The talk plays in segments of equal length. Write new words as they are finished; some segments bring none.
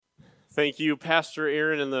Thank you, Pastor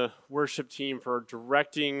Aaron and the worship team, for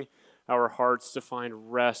directing our hearts to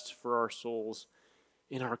find rest for our souls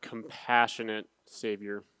in our compassionate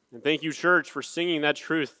Savior. And thank you, church, for singing that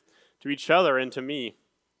truth to each other and to me.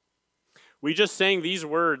 We just sang these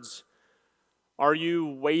words. Are you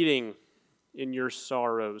waiting in your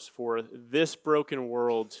sorrows for this broken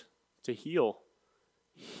world to heal?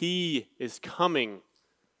 He is coming,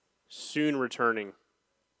 soon returning.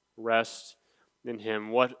 Rest in Him.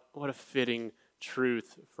 What a fitting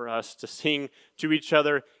truth for us to sing to each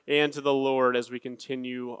other and to the Lord as we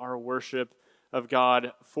continue our worship of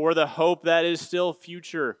God for the hope that is still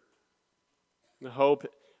future, the hope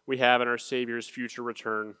we have in our Savior's future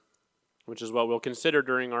return, which is what we'll consider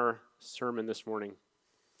during our sermon this morning.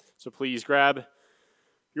 So please grab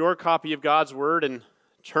your copy of God's Word and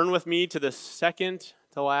turn with me to the second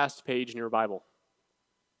to last page in your Bible,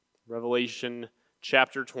 Revelation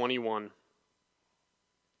chapter 21.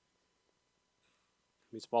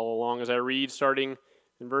 Please follow along as I read, starting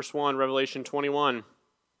in verse 1, Revelation 21,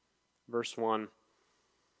 verse 1.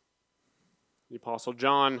 The Apostle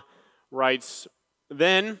John writes,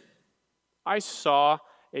 Then I saw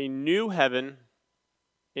a new heaven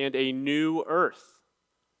and a new earth.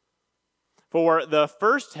 For the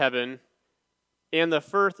first heaven and the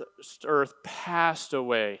first earth passed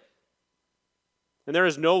away, and there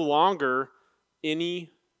is no longer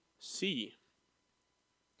any sea.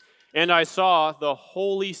 And I saw the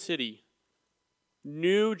holy city,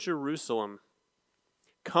 New Jerusalem,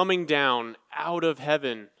 coming down out of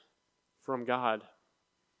heaven from God,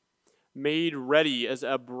 made ready as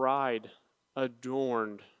a bride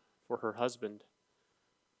adorned for her husband.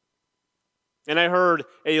 And I heard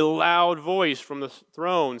a loud voice from the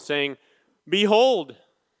throne saying, Behold,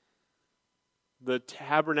 the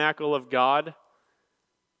tabernacle of God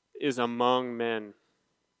is among men,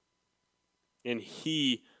 and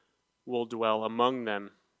He will dwell among them.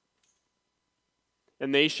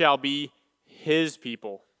 And they shall be His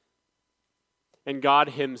people, and God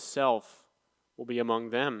Himself will be among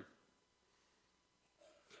them.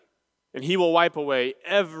 And He will wipe away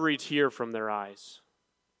every tear from their eyes,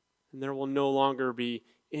 and there will no longer be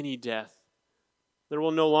any death. There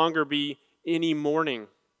will no longer be any mourning,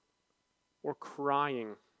 or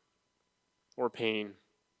crying, or pain.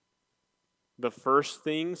 The first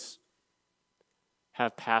things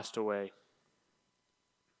have passed away.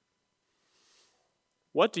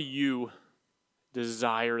 What do you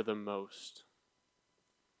desire the most?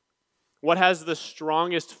 What has the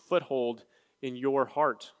strongest foothold in your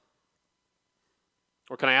heart?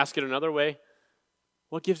 Or can I ask it another way?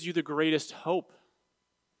 What gives you the greatest hope?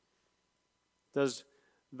 Does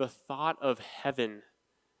the thought of heaven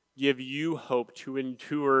give you hope to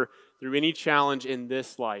endure through any challenge in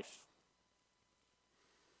this life?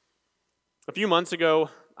 A few months ago,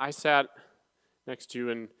 I sat next to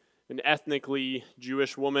an ethnically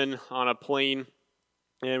Jewish woman on a plane,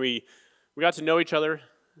 and we got to know each other,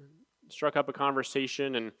 struck up a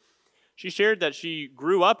conversation, and she shared that she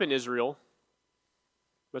grew up in Israel,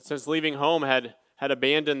 but since leaving home had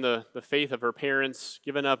abandoned the faith of her parents,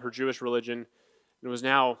 given up her Jewish religion, and was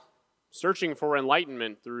now searching for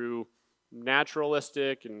enlightenment through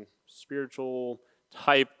naturalistic and spiritual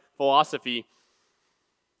type philosophy.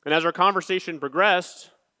 And as our conversation progressed,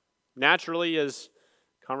 naturally, as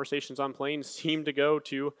conversations on planes seem to go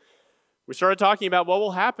to, we started talking about what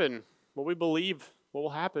will happen, what we believe what will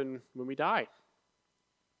happen when we die.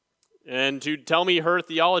 And to tell me her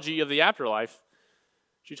theology of the afterlife,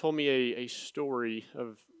 she told me a story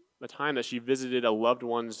of a time that she visited a loved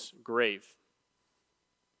one's grave.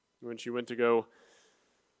 When she went to go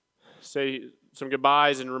say some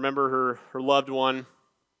goodbyes and remember her loved one,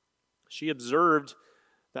 she observed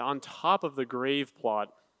that on top of the grave plot,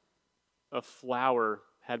 a flower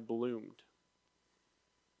had bloomed.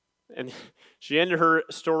 And she ended her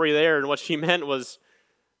story there, and what she meant was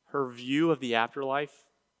her view of the afterlife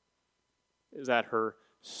is that her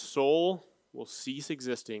soul will cease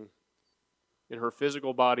existing, and her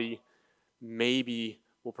physical body maybe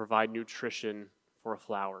will provide nutrition for a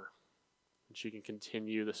flower, and she can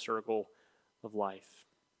continue the circle of life.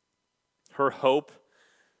 Her hope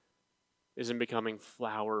is in becoming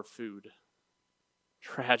flower food.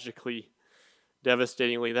 Tragically,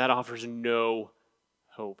 devastatingly, that offers no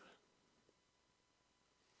hope.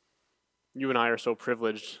 You and I are so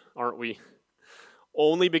privileged, aren't we?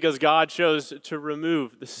 Only because God chose to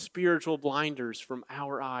remove the spiritual blinders from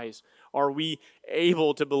our eyes are we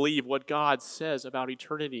able to believe what God says about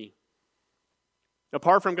eternity.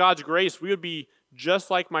 Apart from God's grace, we would be just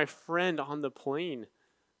like my friend on the plane,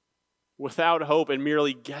 without hope and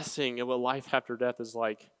merely guessing at what life after death is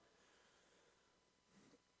like.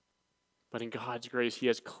 But in God's grace, he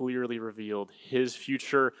has clearly revealed his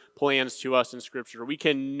future plans to us in Scripture. We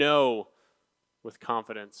can know with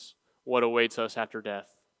confidence what awaits us after death.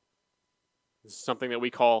 This is something that we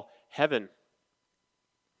call heaven.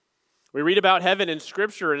 We read about heaven in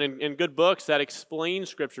Scripture and in good books that explain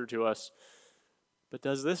Scripture to us. But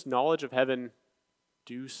does this knowledge of heaven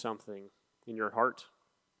do something in your heart?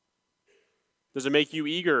 Does it make you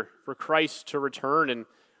eager for Christ to return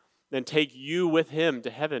and take you with him to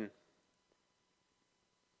heaven?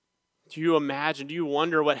 Do you imagine, do you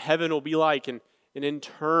wonder what heaven will be like and in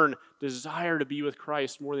turn desire to be with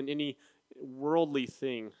Christ more than any worldly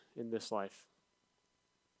thing in this life?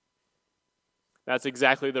 That's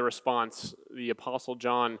exactly the response the Apostle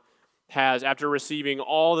John has after receiving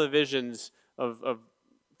all the visions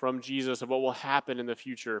from Jesus of what will happen in the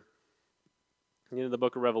future. In the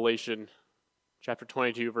book of Revelation, chapter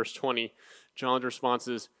 22, verse 20, John's response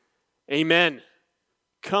is, "Amen.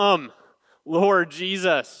 Come, Lord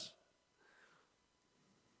Jesus."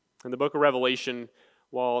 In the book of Revelation,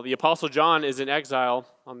 while the Apostle John is in exile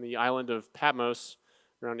on the island of Patmos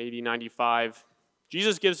around AD 95,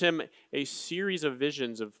 Jesus gives him a series of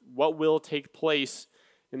visions of what will take place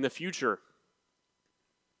in the future.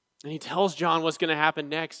 And he tells John what's going to happen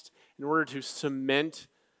next in order to cement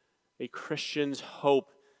a Christian's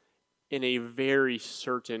hope in a very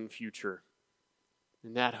certain future.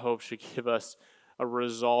 And that hope should give us a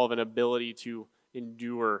resolve and ability to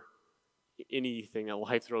endure anything that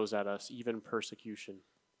life throws at us, even persecution.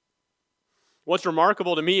 What's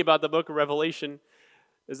remarkable to me about the book of Revelation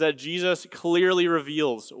is that Jesus clearly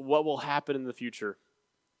reveals what will happen in the future.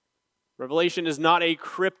 Revelation is not a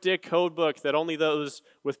cryptic code book that only those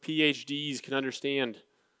with PhDs can understand.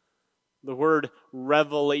 The word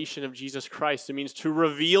revelation of Jesus Christ, it means to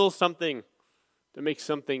reveal something, to make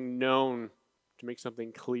something known, to make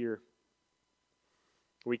something clear.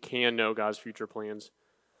 We can know God's future plans.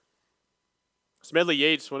 Smedley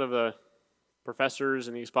Yates, one of the professors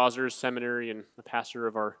in the Expositors Seminary and a pastor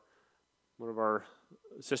of one of our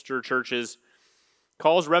sister churches,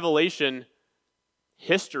 calls Revelation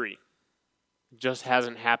history. It just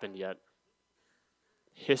hasn't happened yet.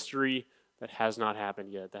 History that has not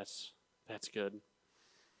happened yet. That's good.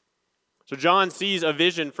 So John sees a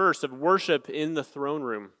vision first of worship in the throne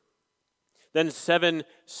room. Then 7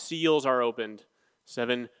 seals are opened.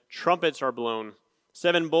 7 trumpets are blown.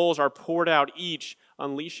 7 bowls are poured out, each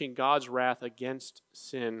unleashing God's wrath against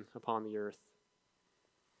sin upon the earth.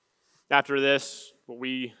 After this, what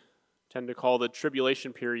we tend to call the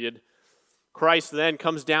tribulation period, Christ then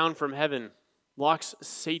comes down from heaven, locks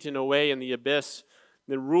Satan away in the abyss,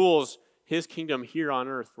 then rules his kingdom here on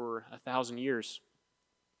earth for 1,000 years.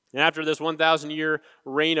 And after this 1,000-year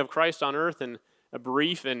reign of Christ on earth and a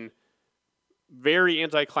brief and very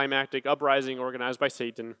anticlimactic uprising organized by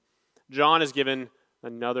Satan, John is given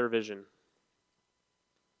another vision.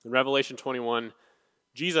 In Revelation 21,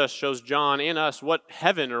 Jesus shows John and us what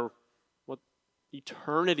heaven or what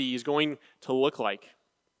eternity is going to look like.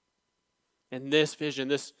 And this vision,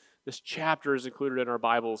 this chapter is included in our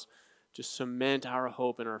Bibles to cement our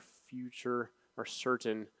hope in our future, our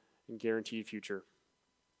certain and guaranteed future.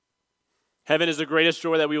 Heaven is the greatest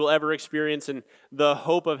joy that we will ever experience, and the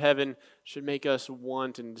hope of heaven should make us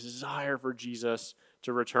want and desire for Jesus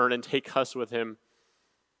to return and take us with him.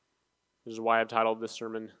 This is why I've titled this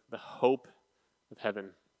sermon, The Hope of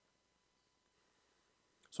Heaven.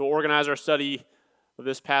 So we'll organize our study of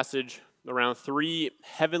this passage around 3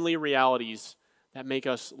 heavenly realities that make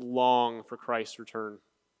us long for Christ's return.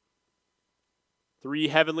 3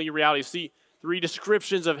 heavenly realities. See, 3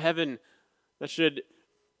 descriptions of heaven that should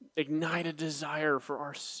ignite a desire for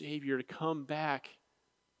our Savior to come back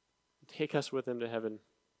and take us with him to heaven.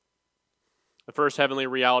 The first heavenly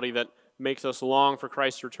reality that makes us long for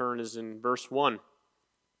Christ's return is in verse 1,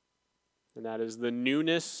 and that is the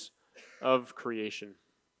newness of creation.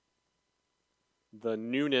 The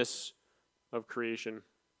newness of creation.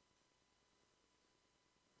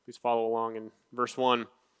 Please follow along in verse 1.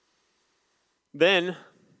 Then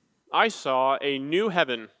I saw a new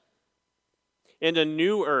heaven and a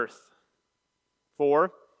new earth.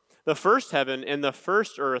 For the first heaven and the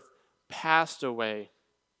first earth passed away,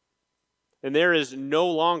 and there is no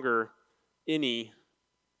longer any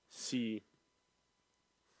sea.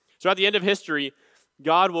 So at the end of history,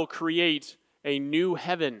 God will create a new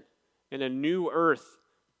heaven and a new earth.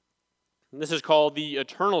 And this is called the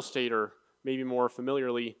eternal state, or maybe more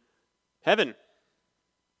familiarly, heaven.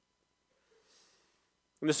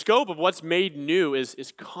 And the scope of what's made new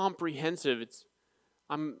is comprehensive.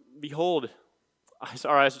 Behold, I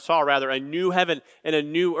saw a new heaven and a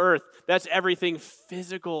new earth. That's everything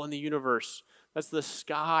physical in the universe. That's the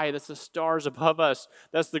sky. That's the stars above us.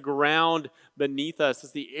 That's the ground beneath us.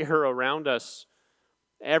 That's the air around us.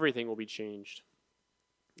 Everything will be changed.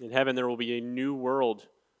 In heaven, there will be a new world,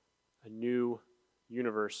 a new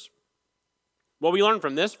universe. What we learn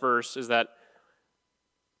from this verse is that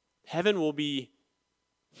heaven will be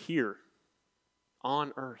here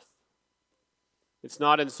on earth. It's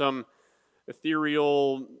not in some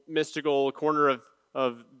ethereal, mystical corner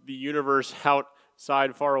of the universe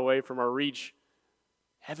outside, far away from our reach.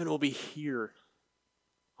 Heaven will be here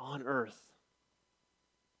on earth,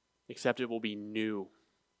 except it will be new.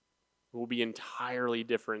 It will be entirely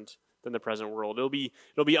different than the present world. It'll be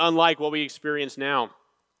unlike what we experience now.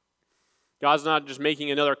 God's not just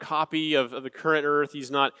making another copy of the current earth.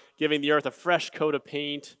 He's not giving the earth a fresh coat of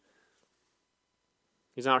paint.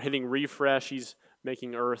 He's not hitting refresh. He's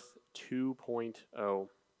making earth 2.0.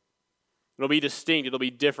 It'll be distinct. It'll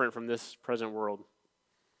be different from this present world.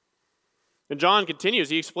 And John continues.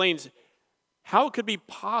 He explains how it could be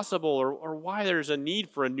possible or why there's a need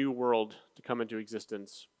for a new world to come into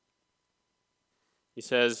existence. He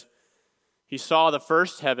says, he saw the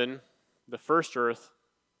first heaven, the first earth,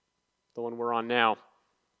 the one we're on now,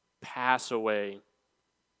 pass away.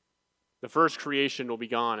 The first creation will be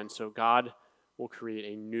gone, and so God will create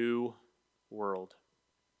a new world.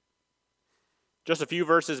 Just a few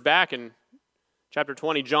verses back in chapter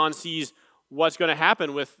 20, John sees what's going to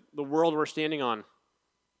happen with the world we're standing on.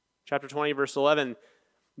 Chapter 20, verse 11,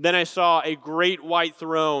 then I saw a great white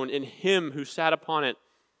throne and him who sat upon it,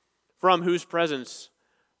 from whose presence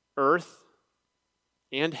earth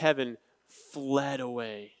and heaven fled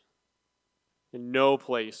away, and no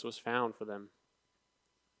place was found for them.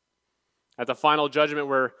 At the final judgment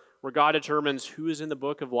where God determines who is in the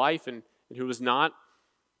book of life and who is not,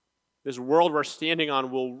 this world we're standing on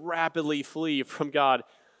will rapidly flee from God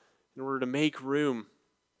in order to make room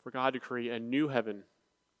for God to create a new heaven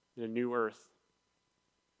and a new earth.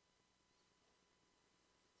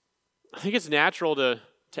 I think it's natural to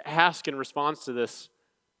ask in response to this,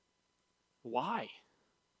 why?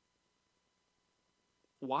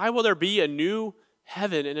 Why will there be a new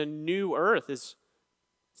heaven and a new earth? Is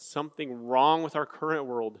something wrong with our current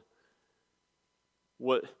world?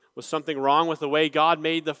 Was something wrong with the way God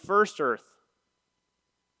made the first earth?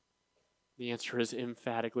 The answer is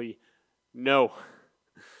emphatically no.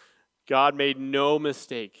 God made no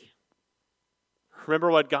mistake. Remember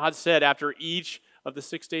what God said after each of the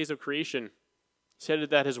 6 days of creation. He said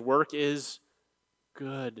that his work is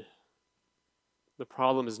good. The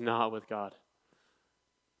problem is not with God.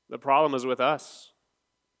 The problem is with us.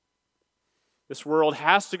 This world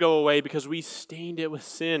has to go away because we stained it with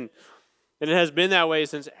sin. And it has been that way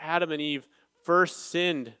since Adam and Eve first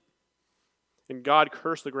sinned. And God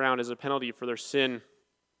cursed the ground as a penalty for their sin.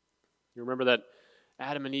 You remember that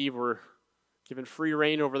Adam and Eve were given free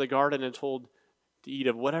reign over the garden and told to eat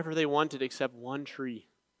of whatever they wanted except one tree.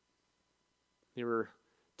 They were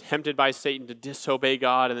tempted by Satan to disobey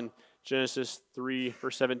God. And then Genesis 3,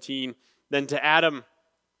 verse 17, then to Adam,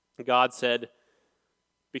 God said,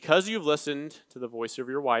 because you've listened to the voice of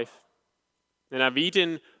your wife, and have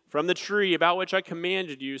eaten from the tree about which I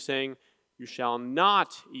commanded you, saying, you shall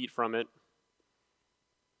not eat from it.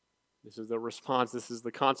 This is the response, this is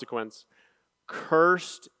the consequence.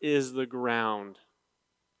 Cursed is the ground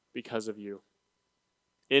because of you.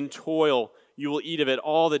 In toil you will eat of it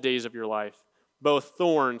all the days of your life. Both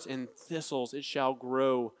thorns and thistles it shall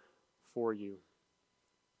grow for you.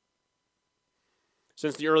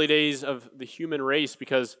 Since the early days of the human race,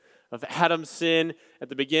 because of Adam's sin at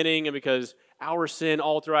the beginning and because our sin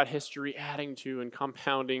all throughout history adding to and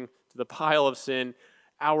compounding to the pile of sin,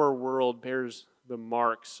 our world bears the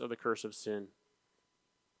marks of the curse of sin.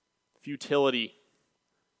 Futility,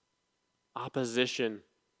 opposition,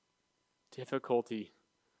 difficulty,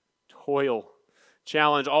 toil,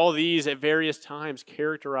 challenge, all these at various times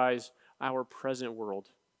characterize our present world.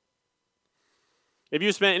 If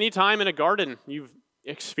you spent any time in a garden, you've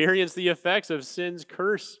experienced the effects of sin's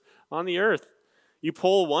curse on the earth. You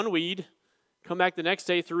pull one weed, come back the next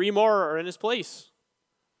day, 3 more are in its place.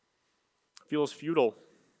 It feels futile.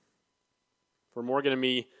 For Morgan and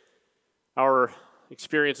me, our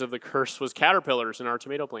experience of the curse was caterpillars in our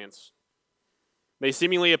tomato plants. They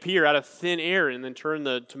seemingly appear out of thin air and then turn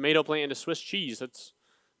the tomato plant into Swiss cheese.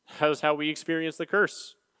 That's how we experience the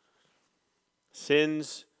curse.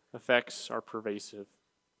 Sin's effects are pervasive.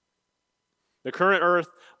 The current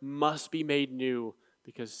earth must be made new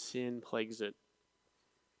because sin plagues it.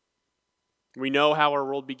 We know how our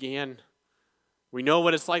world began. We know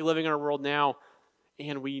what it's like living in our world now,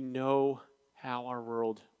 and we know how our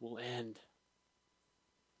world will end.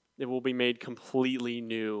 It will be made completely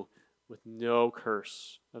new with no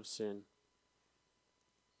curse of sin.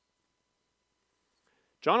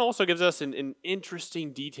 John also gives us an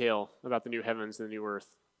interesting detail about the new heavens and the new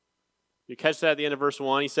earth. You catch that at the end of verse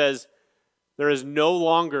 1. He says, there is no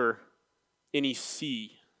longer any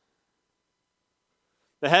sea.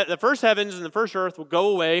 The first heavens and the first earth will go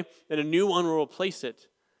away, and a new one will replace it.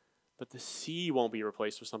 But the sea won't be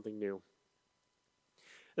replaced with something new.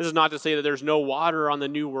 This is not to say that there's no water on the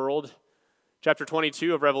new world. Chapter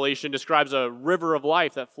 22 of Revelation describes a river of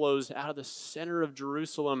life that flows out of the center of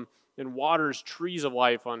Jerusalem and waters trees of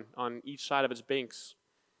life on each side of its banks.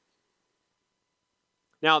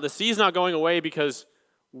 Now, the sea is not going away because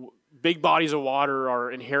big bodies of water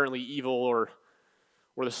are inherently evil or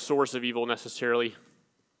the source of evil necessarily.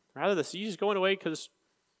 Rather, the sea is going away because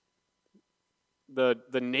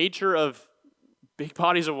the nature of big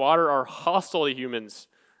bodies of water are hostile to humans.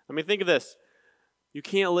 I mean, think of this. You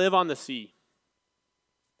can't live on the sea.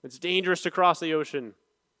 It's dangerous to cross the ocean.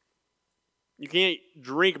 You can't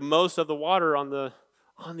drink most of the water on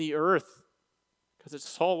the earth because it's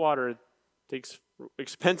salt water. It takes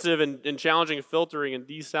expensive and challenging filtering and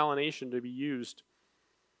desalination to be used.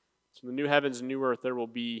 So in the new heavens and new earth, there will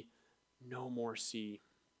be no more sea.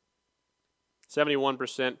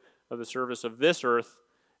 71% of the surface of this earth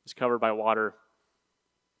is covered by water.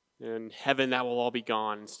 In heaven, that will all be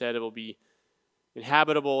gone. Instead, it will be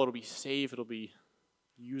inhabitable, it'll be safe, it'll be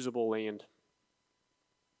usable land.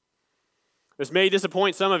 This may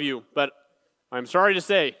disappoint some of you, but I'm sorry to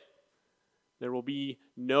say, there will be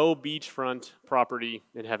no beachfront property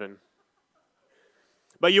in heaven.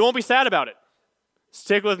 But you won't be sad about it.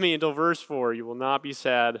 Stick with me until verse 4. You will not be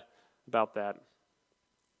sad about that.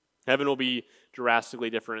 Heaven will be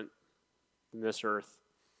drastically different than this earth.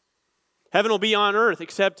 Heaven will be on earth,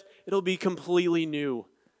 except it'll be completely new.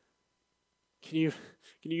 Can you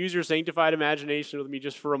use your sanctified imagination with me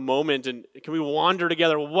just for a moment, and can we wander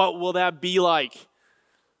together? What will that be like?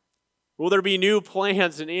 Will there be new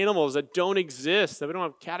plants and animals that don't exist, that we don't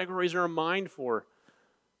have categories in our mind for?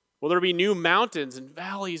 Will there be new mountains and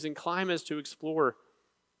valleys and climates to explore?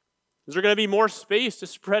 Is there going to be more space to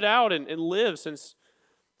spread out and live, since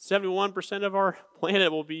 71% of our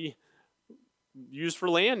planet will be used for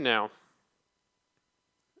land now?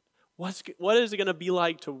 What is it going to be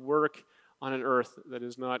like to work on an earth that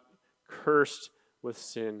is not cursed with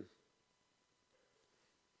sin?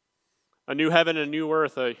 A new heaven and a new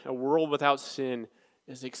earth, a world without sin,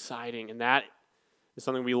 is exciting, and that is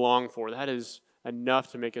something we long for. That is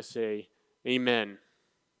enough to make us say, Amen.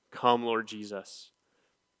 Come, Lord Jesus.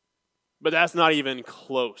 But that's not even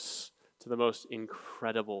close to the most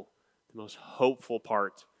incredible, the most hopeful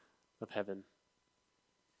part of heaven.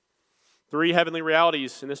 3 heavenly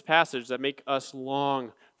realities in this passage that make us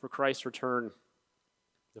long for Christ's return.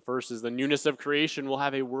 The first is the newness of creation. We'll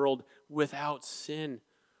have a world without sin.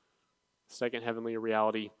 The second heavenly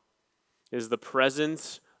reality is the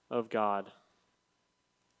presence of God.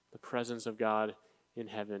 The presence of God in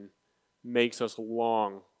heaven makes us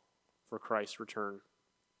long for Christ's return.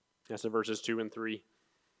 That's in verses 2 and 3.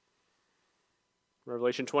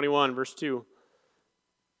 Revelation 21, verse 2.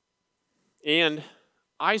 And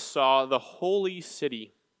I saw the holy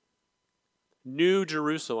city, New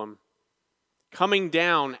Jerusalem, coming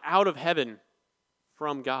down out of heaven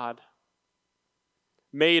from God,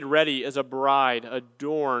 made ready as a bride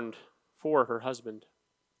adorned for her husband.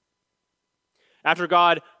 After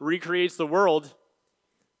God recreates the world,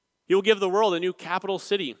 He will give the world a new capital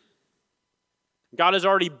city. God has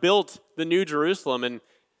already built the New Jerusalem, and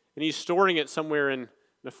He's storing it somewhere in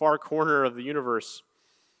the far corner of the universe.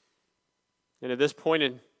 And at this point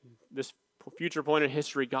in this future point in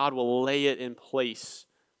history, God will lay it in place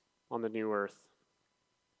on the new earth.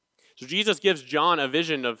 So Jesus gives John a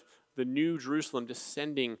vision of the New Jerusalem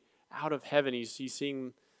descending out of heaven. He's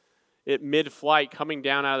seeing it mid-flight, coming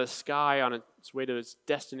down out of the sky on its way to its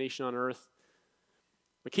destination on earth.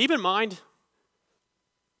 But keep in mind,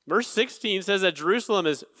 verse 16 says that Jerusalem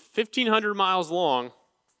is 1,500 miles long,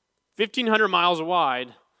 1,500 miles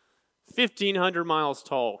wide, 1,500 miles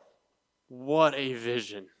tall. What a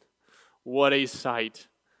vision. What a sight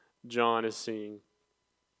John is seeing.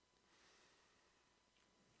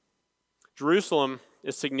 Jerusalem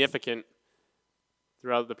is significant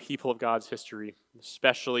throughout the people of God's history,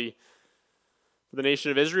 especially for the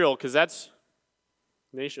nation of Israel, because that's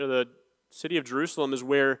the city of Jerusalem is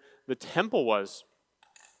where the temple was.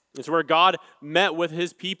 It's where God met with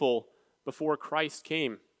His people before Christ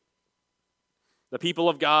came. The people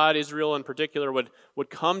of God, Israel in particular, would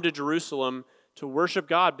come to Jerusalem to worship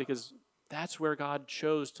God because that's where God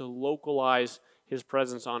chose to localize His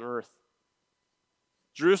presence on earth.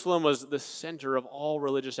 Jerusalem was the center of all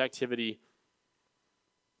religious activity.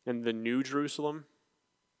 And the New Jerusalem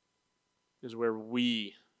is where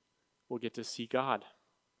we will get to see God.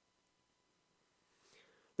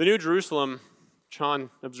 The New Jerusalem, John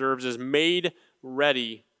observes, is made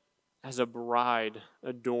ready as a bride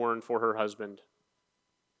adorned for her husband.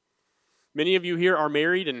 Many of you here are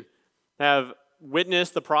married and have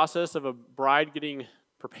witnessed the process of a bride getting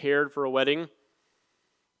prepared for a wedding.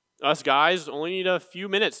 Us guys only need a few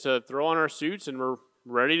minutes to throw on our suits and we're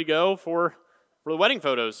ready to go for the wedding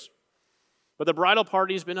photos. But the bridal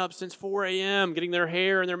party's been up since 4 a.m. getting their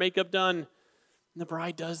hair and their makeup done. And the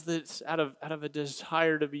bride does this out of a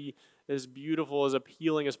desire to be as beautiful, as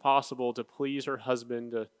appealing as possible, to please her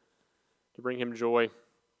husband, to bring him joy.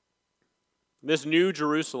 This New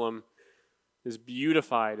Jerusalem is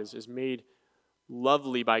beautified, is made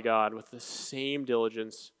lovely by God with the same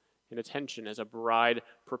diligence and attention as a bride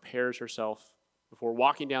prepares herself before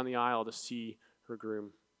walking down the aisle to see her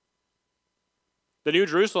groom. The New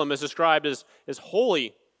Jerusalem is described as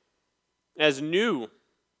holy, as new,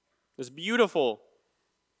 as beautiful.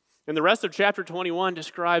 And the rest of chapter 21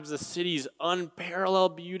 describes the city's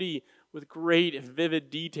unparalleled beauty with great,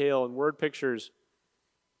 vivid detail and word pictures.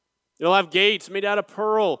 It'll have gates made out of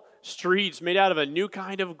pearl, streets made out of a new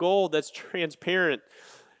kind of gold that's transparent.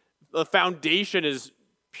 The foundation is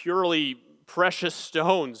purely precious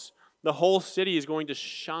stones. The whole city is going to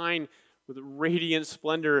shine with radiant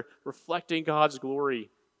splendor, reflecting God's glory.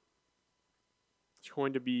 It's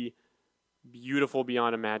going to be beautiful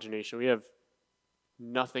beyond imagination. We have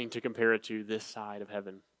nothing to compare it to this side of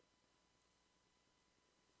heaven.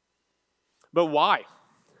 But why?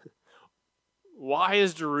 Why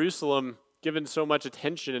is Jerusalem given so much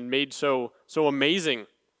attention and made so amazing?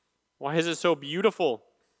 Why is it so beautiful?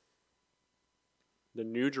 The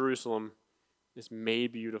New Jerusalem is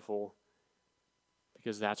made beautiful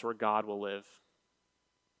because that's where God will live.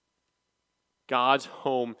 God's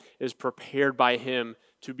home is prepared by Him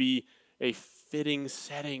to be a fitting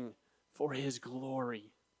setting for His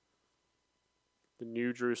glory. The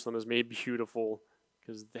New Jerusalem is made beautiful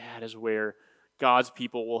because that is where God's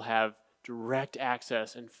people will have direct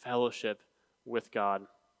access and fellowship with God,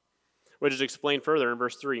 which is explained further in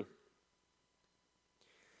verse 3.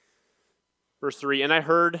 Verse 3, and I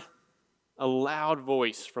heard a loud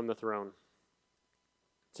voice from the throne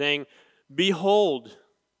saying, behold,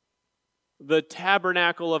 the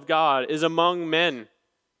tabernacle of God is among men,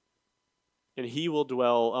 and He will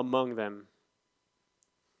dwell among them,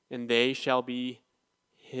 and they shall be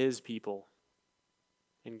His people,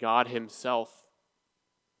 and God Himself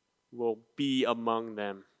will be among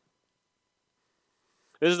them.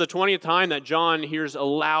 This is the 20th time that John hears a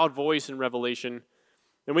loud voice in Revelation.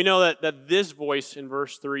 And we know that this voice in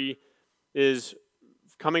verse 3 is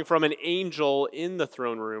coming from an angel in the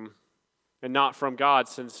throne room and not from God,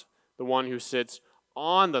 since the one who sits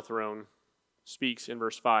on the throne speaks in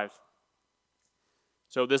verse 5.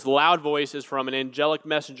 So this loud voice is from an angelic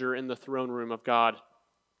messenger in the throne room of God.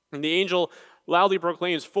 And the angel loudly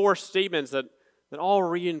proclaims 4 statements that all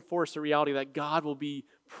reinforce the reality that God will be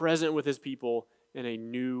present with His people in a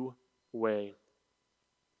new way.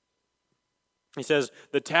 He says,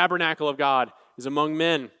 the tabernacle of God is among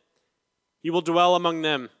men. He will dwell among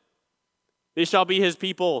them. They shall be His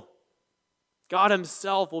people. God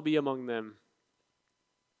Himself will be among them.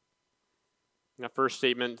 In that first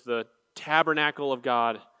statement, the tabernacle of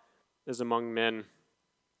God is among men.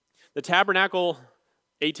 A tabernacle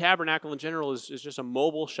in general is just a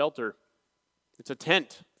mobile shelter. It's a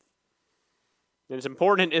tent. And it's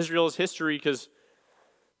important in Israel's history because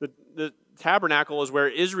the tabernacle is where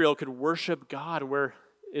Israel could worship God, where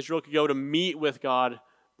Israel could go to meet with God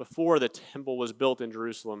before the temple was built in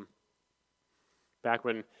Jerusalem. Back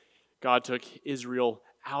when God took Israel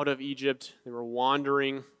out of Egypt, they were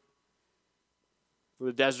wandering through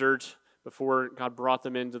the desert before God brought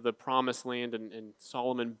them into the promised land, and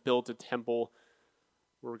Solomon built a temple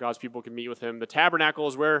where God's people could meet with Him. The tabernacle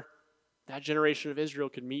is where that generation of Israel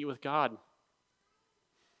could meet with God.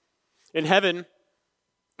 In heaven,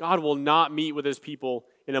 God will not meet with His people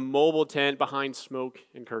in a mobile tent behind smoke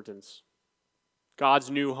and curtains. God's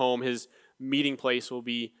new home, His meeting place, will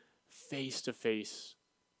be face to face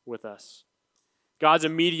with us. God's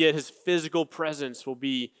immediate, His physical presence will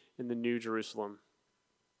be in the New Jerusalem.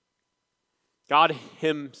 God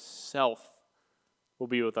Himself will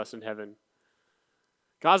be with us in heaven.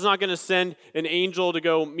 God's not going to send an angel to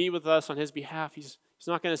go meet with us on His behalf. He's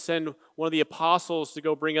not going to send one of the apostles to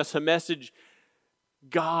go bring us a message.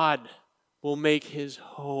 God will make His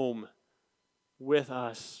home with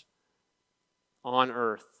us on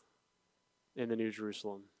earth in the New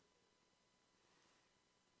Jerusalem.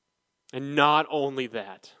 And not only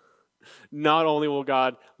that, not only will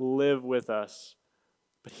God live with us,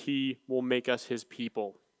 but he will make us his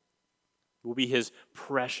people. We'll be his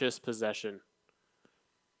precious possession.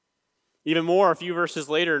 Even more, a few verses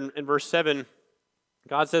later in verse 7,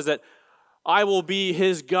 God says that I will be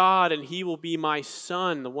his God and he will be my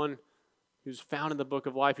son. The one who's found in the book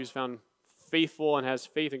of life, who's found faithful and has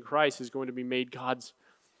faith in Christ, is going to be made God's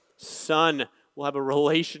son. We'll have a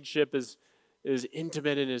relationship as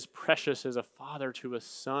intimate and as precious as a father to a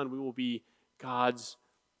son. We will be God's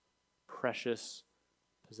precious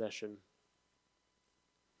possession.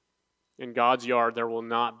 In God's yard, there will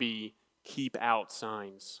not be keep out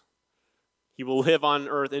signs. He will live on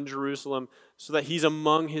earth in Jerusalem so that he's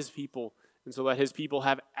among his people and so that his people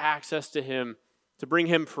have access to him, to bring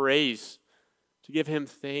him praise, to give him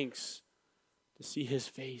thanks, to see his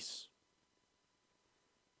face.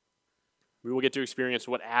 We will get to experience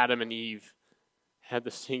what Adam and Eve had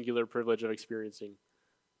the singular privilege of experiencing,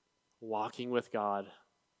 walking with God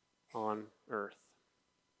on earth.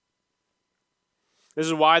 This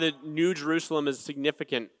is why the New Jerusalem is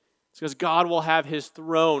significant. It's because God will have his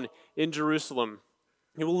throne in Jerusalem.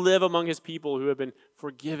 He will live among his people who have been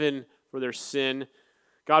forgiven for their sin.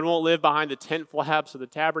 God won't live behind the tent flaps of the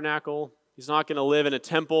tabernacle. He's not going to live in a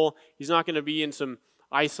temple. He's not going to be in some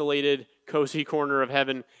isolated, cozy corner of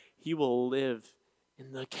heaven. He will live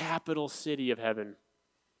in the capital city of heaven.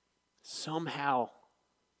 Somehow,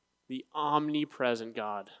 the omnipresent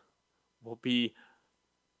God will be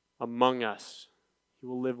among us. He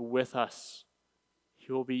will live with us.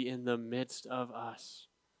 He will be in the midst of us.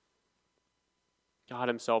 God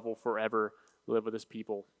himself will forever live with his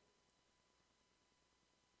people.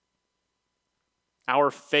 Our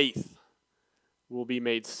faith will be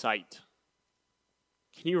made sight.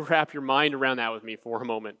 Can you wrap your mind around that with me for a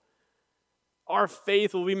moment? Our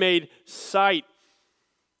faith will be made sight.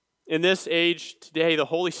 In this age today, the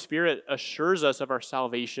Holy Spirit assures us of our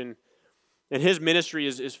salvation, and his ministry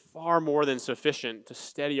is far more than sufficient to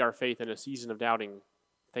steady our faith in a season of doubting.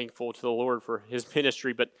 Thankful to the Lord for his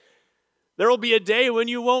ministry, but there will be a day when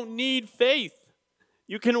you won't need faith.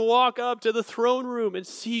 You can walk up to the throne room and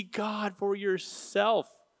see God for yourself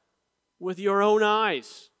with your own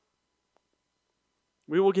eyes.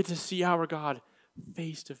 We will get to see our God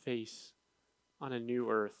face to face on a new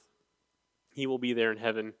earth. He will be there in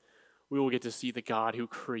heaven. We will get to see the God who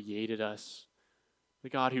created us, the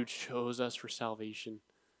God who chose us for salvation,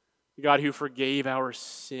 the God who forgave our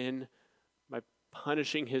sin by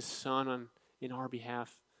punishing his Son in our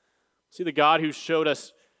behalf. See the God who showed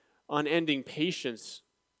us unending patience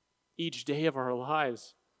each day of our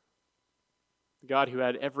lives. The God who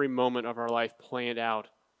had every moment of our life planned out.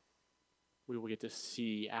 We will get to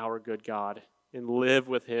see our good God and live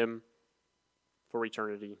with him for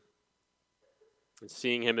eternity. And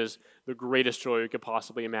seeing him is the greatest joy we could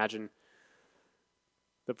possibly imagine.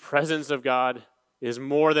 The presence of God is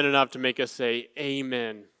more than enough to make us say,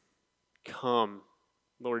 Amen. Come,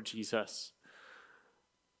 Lord Jesus.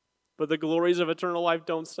 But the glories of eternal life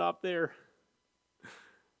don't stop there.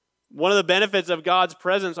 One of the benefits of God's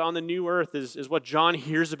presence on the new earth is what John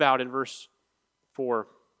hears about in verse 4.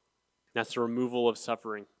 That's the removal of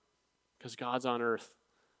suffering. Because God's on earth,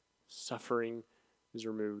 suffering is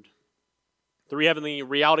removed. Three heavenly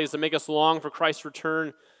realities that make us long for Christ's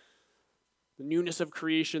return. The newness of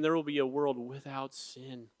creation, there will be a world without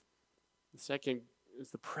sin. The second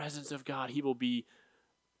is the presence of God. He will be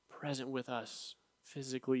present with us,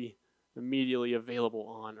 physically, immediately available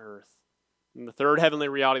on earth. And the third heavenly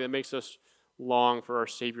reality that makes us long for our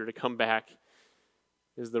Savior to come back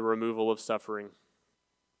is the removal of suffering.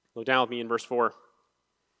 Look down with me in verse 4.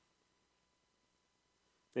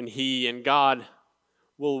 And he and God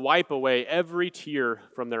will wipe away every tear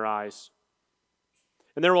from their eyes.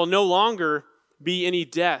 And there will no longer be any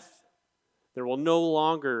death. There will no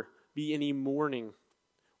longer be any mourning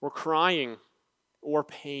or crying or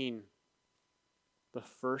pain. The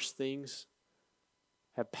first things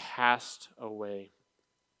have passed away.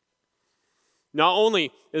 Not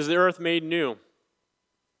only is the earth made new,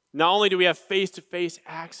 not only do we have face-to-face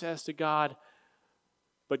access to God,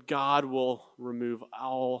 but God will remove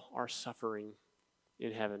all our suffering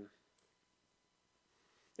in heaven.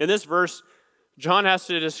 In this verse, John has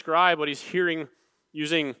to describe what he's hearing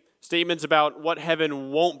using statements about what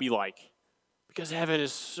heaven won't be like, because heaven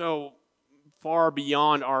is so far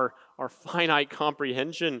beyond our finite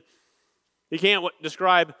comprehension. He can't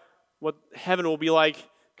describe what heaven will be like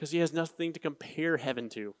because he has nothing to compare heaven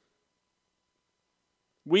to.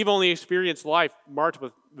 We've only experienced life marked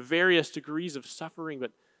with various degrees of suffering,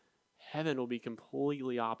 but heaven will be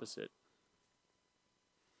completely opposite.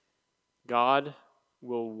 God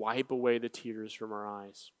will wipe away the tears from our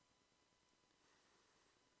eyes.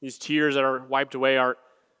 These tears that are wiped away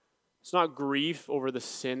it's not grief over the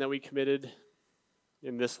sin that we committed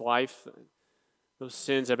in this life. Those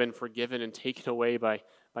sins have been forgiven and taken away by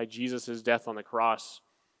Jesus' death on the cross.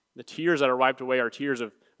 The tears that are wiped away are tears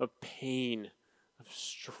of pain, of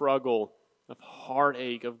struggle, of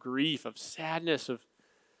heartache, of grief, of sadness, of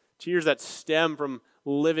tears that stem from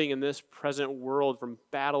living in this present world, from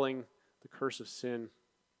battling the curse of sin.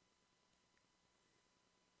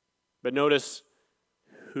 But notice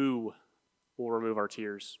who will remove our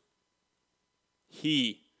tears.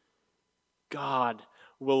 He, God,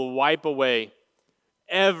 will wipe away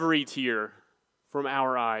every tear from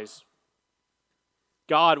our eyes.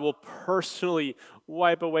 God will personally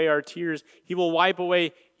wipe away our tears. He will wipe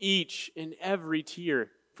away each and every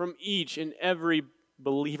tear from each and every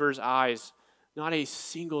believer's eyes. Not a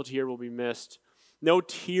single tear will be missed. No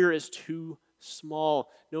tear is too small.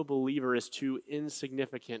 No believer is too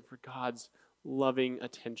insignificant for God's loving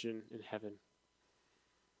attention in heaven.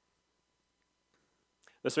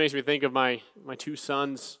 This makes me think of my two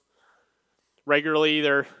sons. Regularly,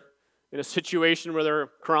 they're in a situation where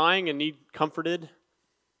they're crying and need comforted.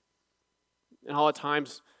 And I'll at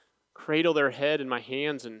times cradle their head in my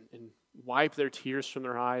hands and wipe their tears from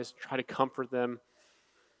their eyes, try to comfort them.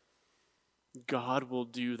 God will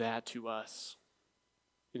do that to us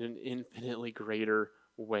in an infinitely greater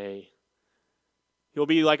way. He'll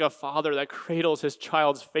be like a father that cradles his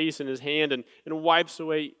child's face in his hand and wipes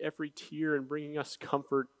away every tear and bringing us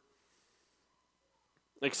comfort.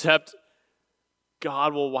 Except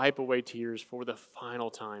God will wipe away tears for the final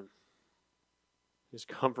time. His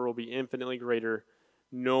comfort will be infinitely greater.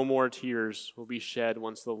 No more tears will be shed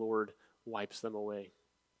once the Lord wipes them away.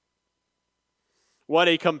 What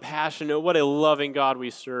a compassionate, what a loving God we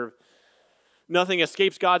serve. Nothing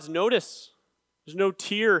escapes God's notice. There's no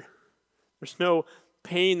tear. There's no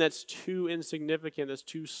pain that's too insignificant, that's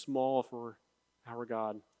too small for our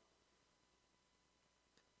God.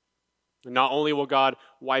 And not only will God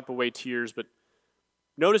wipe away tears, but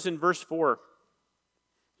notice in verse 4,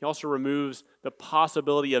 he also removes the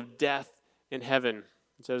possibility of death in heaven.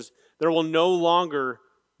 It says, there will no longer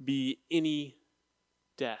be any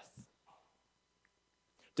death.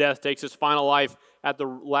 Death takes its final life at the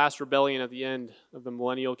last rebellion at the end of the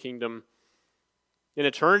millennial kingdom. In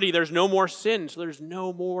eternity, there's no more sin, so there's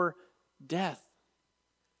no more death.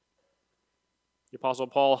 The Apostle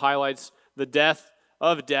Paul highlights the death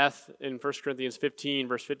of death in 1 Corinthians 15,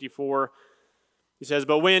 verse 54. He says,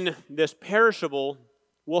 but when this perishable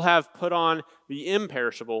will have put on the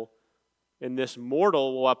imperishable, and this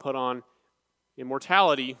mortal will have put on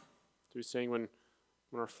immortality. So he's saying when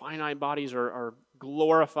our finite bodies are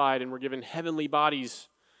glorified and we're given heavenly bodies,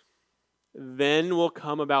 then will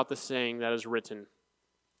come about the saying that is written,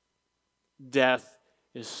 death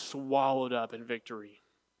is swallowed up in victory.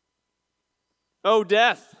 Oh,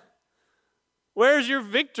 death, where's your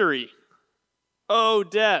victory? Oh,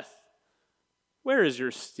 death, where is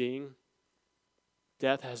your sting?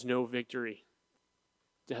 Death has no victory.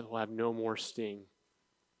 Death will have no more sting.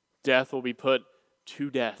 Death will be put to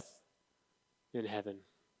death in heaven.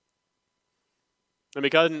 And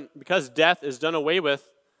because death is done away with,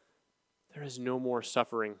 there is no more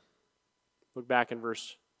suffering. Look back in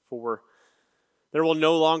verse 4. There will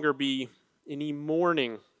no longer be any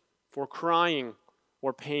mourning for crying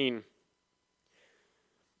or pain.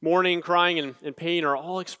 Mourning, crying, and pain are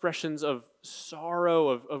all expressions of sorrow,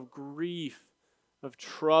 of grief, of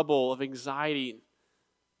trouble, of anxiety.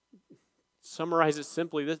 Summarize it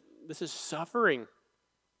simply, this is suffering.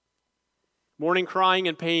 Mourning, crying,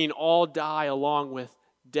 and pain all die along with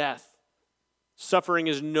death. Suffering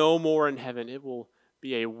is no more in heaven. It will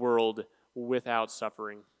be a world without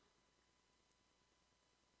suffering.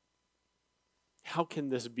 How can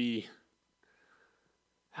this be?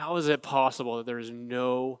 How is it possible that there is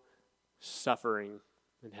no suffering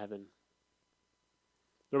in heaven?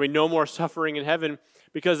 There will be no more suffering in heaven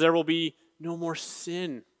because there will be no more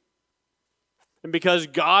sin. And because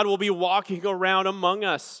God will be walking around among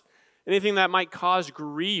us. Anything that might cause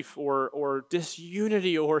grief or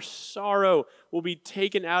disunity or sorrow will be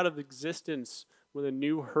taken out of existence when the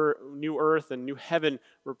new earth and new heaven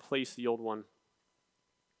replace the old one.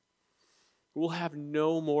 We'll have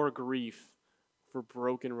no more grief for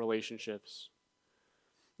broken relationships.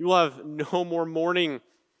 You will have no more mourning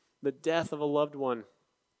the death of a loved one.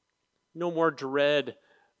 No more dread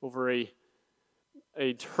over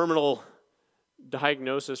a terminal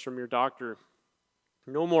diagnosis from your doctor.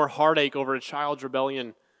 No more heartache over a child's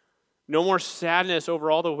rebellion. No more sadness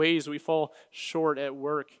over all the ways we fall short at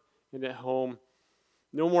work and at home.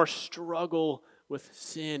 No more struggle with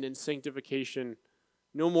sin and sanctification.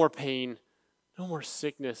 No more pain, no more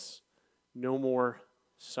sickness, no more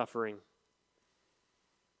suffering.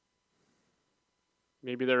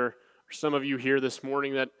 Maybe there are some of you here this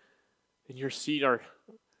morning that in your seat are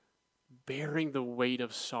bearing the weight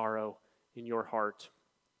of sorrow in your heart.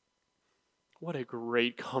 What a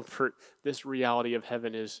great comfort this reality of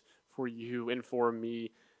heaven is for you and for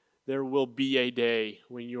me. There will be a day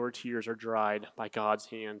when your tears are dried by God's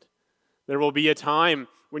hand. There will be a time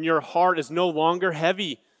when your heart is no longer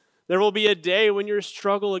heavy. There will be a day when your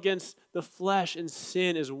struggle against the flesh and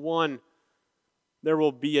sin is won. There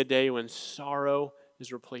will be a day when sorrow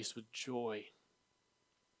is replaced with joy.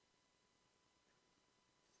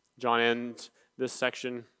 John ends this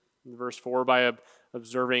section in verse 4 by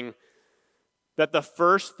observing that the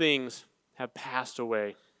first things have passed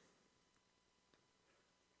away.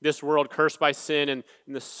 This world cursed by sin and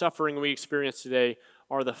the suffering we experience today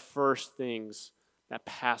are the first things that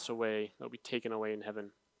pass away, that will be taken away in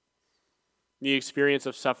heaven. The experience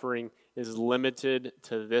of suffering is limited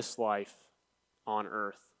to this life on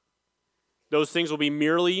earth. Those things will be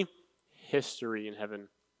merely history in heaven.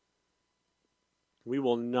 We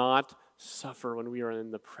will not suffer when we are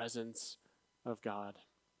in the presence of God.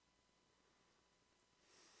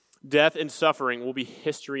 Death and suffering will be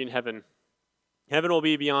history in heaven. Heaven will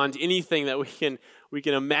be beyond anything that we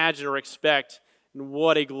can imagine or expect. And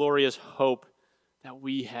what a glorious hope that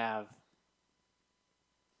we have.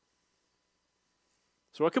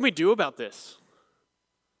 So what can we do about this?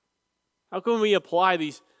 How can we apply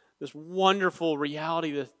this wonderful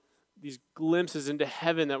reality, these glimpses into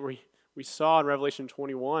heaven that we saw in Revelation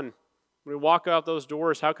 21? When we walk out those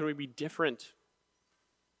doors, how can we be different?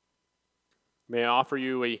 May I offer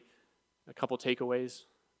you a couple takeaways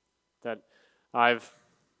that have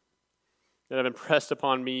impressed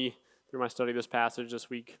upon me through my study of this passage this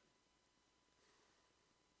week.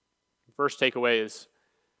 The first takeaway is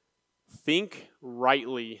think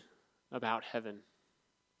rightly about heaven.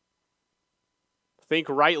 Think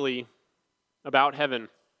rightly about heaven.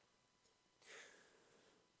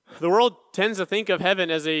 The world tends to think of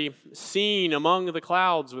heaven as a scene among the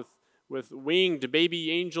clouds with winged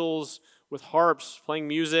baby angels with harps playing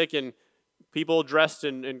music and people dressed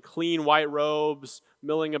in clean white robes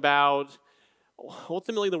milling about.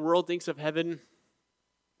 Ultimately, the world thinks of heaven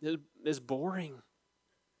as boring.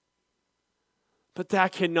 But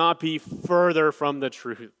that cannot be further from the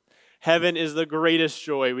truth. Heaven is the greatest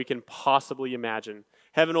joy we can possibly imagine.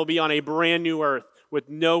 Heaven will be on a brand new earth with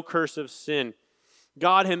no curse of sin.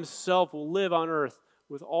 God himself will live on earth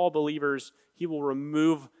with all believers. He will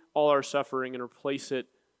remove all our suffering and replace it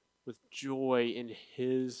with joy in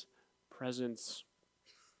his presence.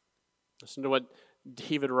 Listen to what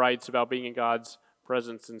David writes about being in God's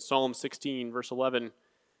presence in Psalm 16, verse 11.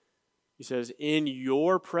 He says, "In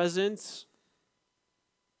your presence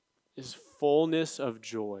is fullness of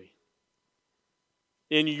joy.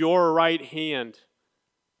 In your right hand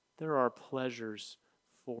there are pleasures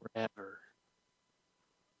forever."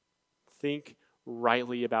 Think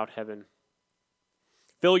rightly about heaven.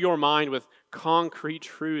 Fill your mind with concrete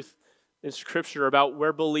truth in Scripture about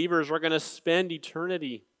where believers are going to spend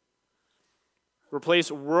eternity.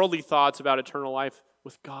 Replace worldly thoughts about eternal life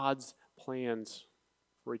with God's plans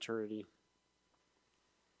for eternity.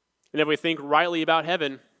 And if we think rightly about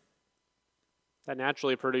heaven, that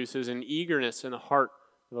naturally produces an eagerness in the heart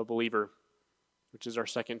of a believer, which is our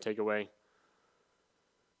second takeaway.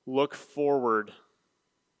 Look forward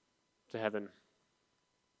to heaven.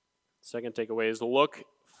 Second takeaway is look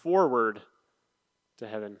forward to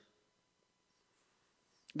heaven.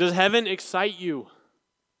 Does heaven excite you?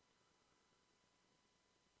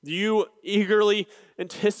 Do you eagerly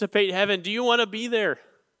anticipate heaven? Do you want to be there?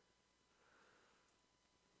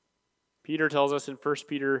 Peter tells us in 1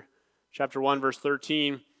 Peter chapter 1, verse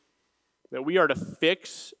 13, that we are to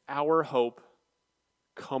fix our hope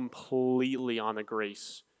completely on the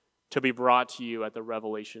grace to be brought to you at the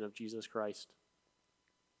revelation of Jesus Christ.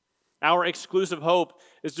 Our exclusive hope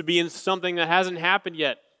is to be in something that hasn't happened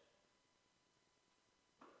yet.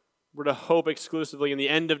 We're to hope exclusively in the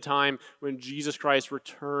end of time when Jesus Christ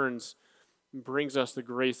returns and brings us the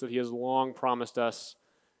grace that he has long promised us,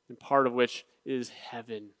 and part of which is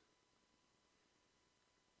heaven.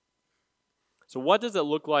 So what does it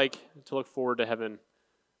look like to look forward to heaven?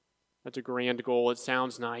 That's a grand goal. It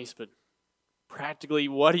sounds nice, but practically,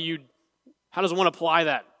 how does one apply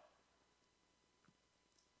that?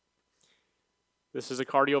 This is a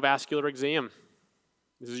cardiovascular exam.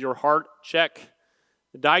 This is your heart check.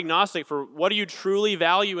 A diagnostic for what do you truly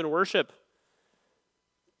value in worship?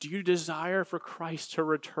 Do you desire for Christ to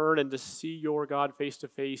return and to see your God face to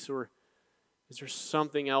face, or Is there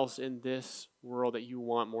something else in this world that you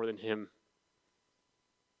want more than him?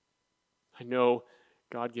 I know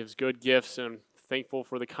God gives good gifts, and I'm thankful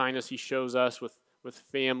for the kindness he shows us with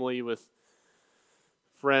family, with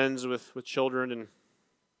friends, with children. And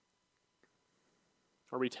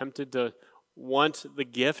are we tempted to want the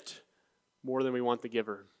gift more than we want the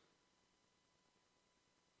giver?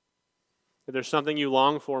 If there's something you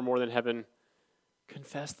long for more than heaven,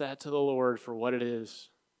 confess that to the Lord for what it is.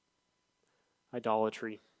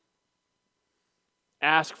 Idolatry.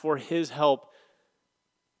 Ask for his help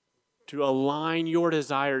to align your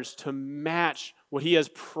desires to match what he has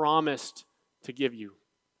promised to give you.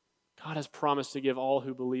 God has promised to give all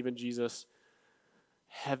who believe in Jesus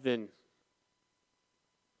heaven,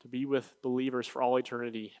 to be with believers for all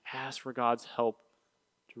eternity. Ask for God's help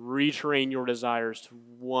to retrain your desires to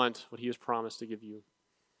want what he has promised to give you.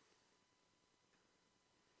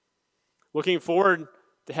 Looking forward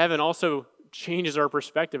to heaven also changes our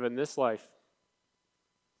perspective in this life.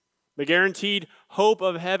 The guaranteed hope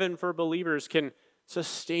of heaven for believers can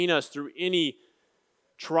sustain us through any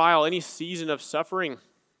trial, any season of suffering.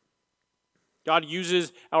 God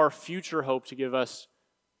uses our future hope to give us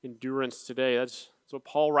endurance today. That's what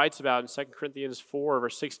Paul writes about in 2 Corinthians 4,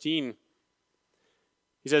 verse 16.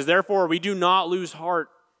 He says, "Therefore, we do not lose heart,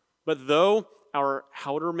 but though our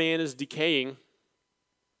outer man is decaying,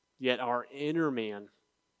 yet our inner man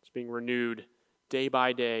is being renewed day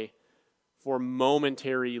by day, for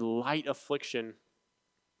momentary light affliction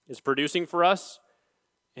is producing for us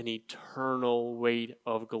an eternal weight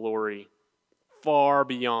of glory, far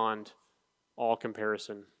beyond all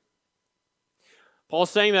comparison." Paul's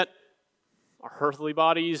saying that our earthly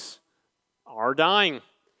bodies are dying,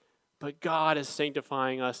 but God is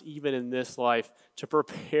sanctifying us even in this life to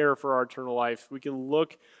prepare for our eternal life. We can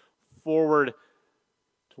look forward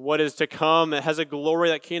to what is to come. It has a glory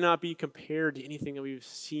that cannot be compared to anything that we've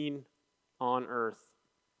seen on earth.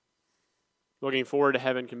 Looking forward to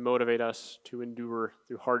heaven can motivate us to endure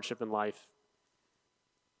through hardship in life.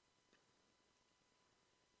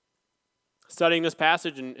 Studying this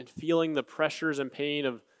passage and feeling the pressures and pain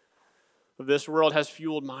of this world has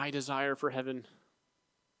fueled my desire for heaven.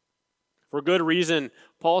 For good reason.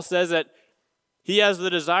 Paul says that he has the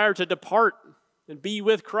desire to depart and be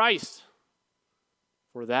with Christ,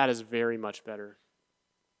 for that is very much better.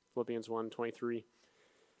 Philippians 1:23.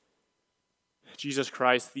 Jesus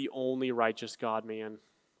Christ, the only righteous God-man,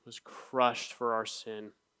 was crushed for our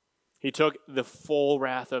sin. He took the full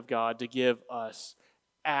wrath of God to give us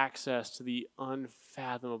access to the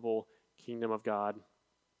unfathomable kingdom of God.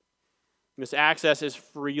 This access is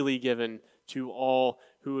freely given to all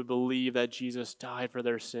who would believe that Jesus died for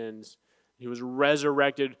their sins. He was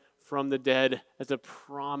resurrected from the dead as a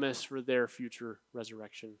promise for their future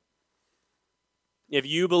resurrection. If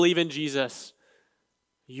you believe in Jesus,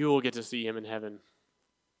 you will get to see him in heaven.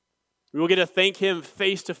 We will get to thank him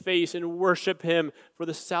face to face and worship him for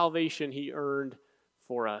the salvation he earned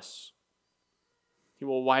for us. He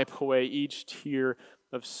will wipe away each tear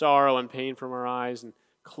of sorrow and pain from our eyes and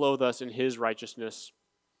clothe us in his righteousness.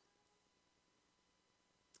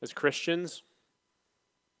 As Christians,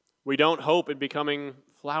 we don't hope in becoming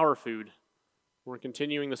flower food or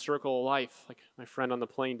continuing the circle of life like my friend on the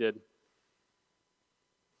plane did.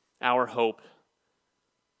 Our hope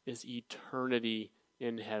is eternity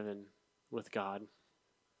in heaven with God.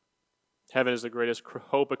 Heaven is the greatest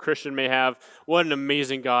hope a Christian may have. What an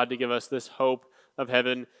amazing God to give us this hope of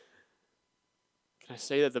heaven. Can I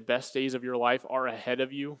say that the best days of your life are ahead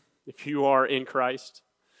of you if you are in Christ?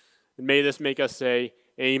 And may this make us say,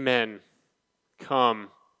 Amen.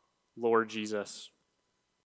 Come, Lord Jesus.